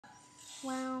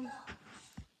Well,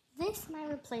 this might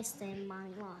replace the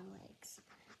Mommy Long Legs.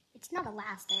 It's not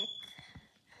elastic,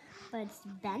 but it's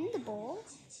bendable.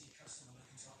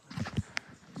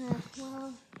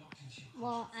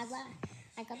 Well,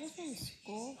 I got this from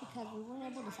school because we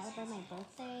weren't able to celebrate my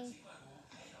birthday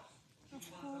at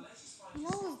school. You know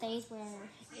those days where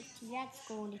you're at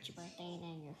school and it's your birthday and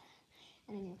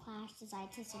then your class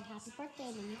decides to sing happy birthday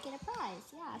and then you get a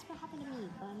prize. Yeah, that's what happened to me.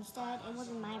 But instead, it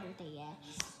wasn't my birthday yet.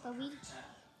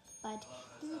 But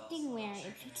there's a thing where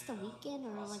if it's the weekend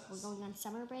or like we're going on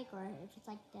summer break or if it's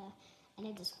like the end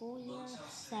of the school year,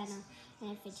 then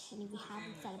and if we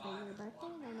haven't celebrated your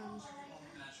birthday, then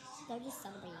they'll just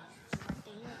celebrate your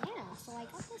birthday. Yeah, so I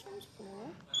got this from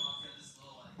school.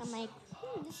 I'm like,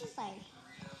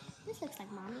 this looks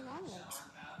like Mommy Long Legs,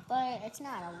 but it's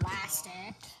not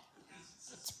elastic.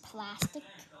 It's plastic.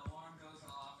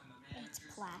 It's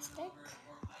plastic,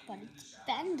 but it's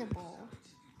bendable.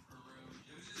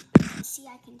 See,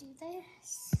 I can do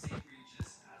this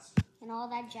and all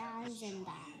that jazz and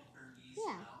that.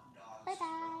 Yeah. Bye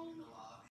bye.